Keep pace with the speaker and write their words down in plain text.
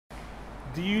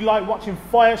Do you like watching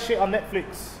fire shit on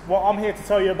Netflix? Well, I'm here to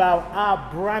tell you about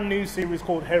our brand new series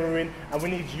called Heroine, and we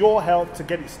need your help to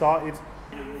get it started.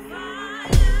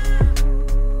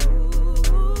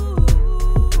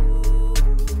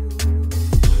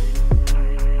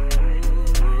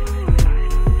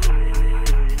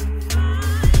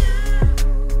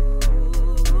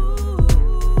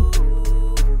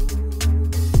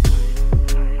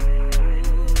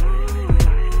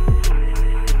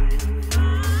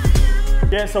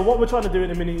 Yeah, so what we're trying to do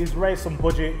in a minute is raise some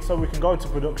budget so we can go into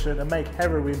production and make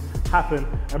Heroine happen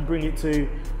and bring it to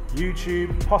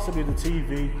YouTube, possibly the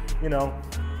TV, you know,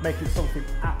 make it something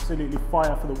absolutely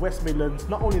fire for the West Midlands.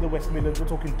 Not only the West Midlands, we're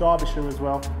talking Derbyshire as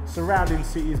well, surrounding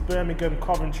cities, Birmingham,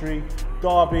 Coventry,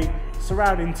 Derby,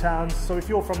 surrounding towns. So if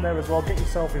you're from there as well, get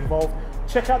yourself involved.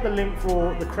 Check out the link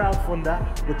for the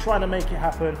crowdfunder. We're trying to make it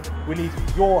happen. We need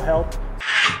your help.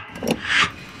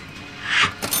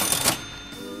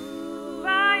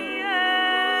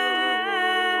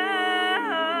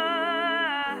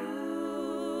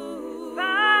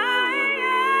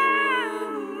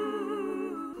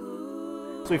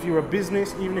 So if you're a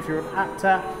business, even if you're an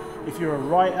actor, if you're a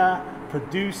writer,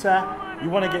 producer, you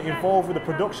want to get involved with the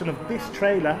production of this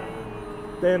trailer,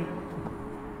 then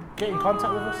get in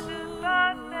contact with us.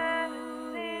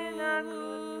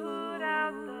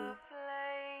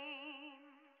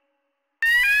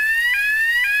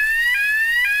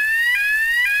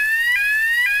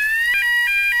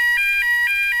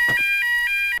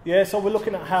 Yeah, so we're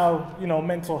looking at how, you know,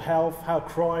 mental health, how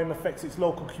crime affects its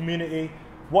local community,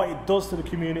 what it does to the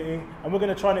community, and we're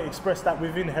going to try to express that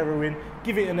within Heroine.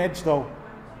 Give it an edge though.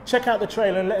 Check out the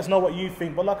trailer and let us know what you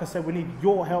think, but like I said, we need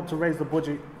your help to raise the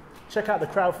budget. Check out the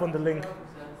crowdfunder link.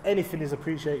 Anything is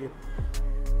appreciated.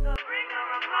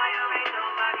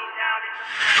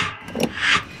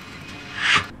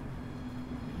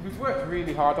 We've worked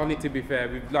really hard on it, to be fair.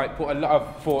 We've like put a lot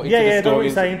of thought into the the story. Yeah, I know what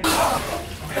you're saying.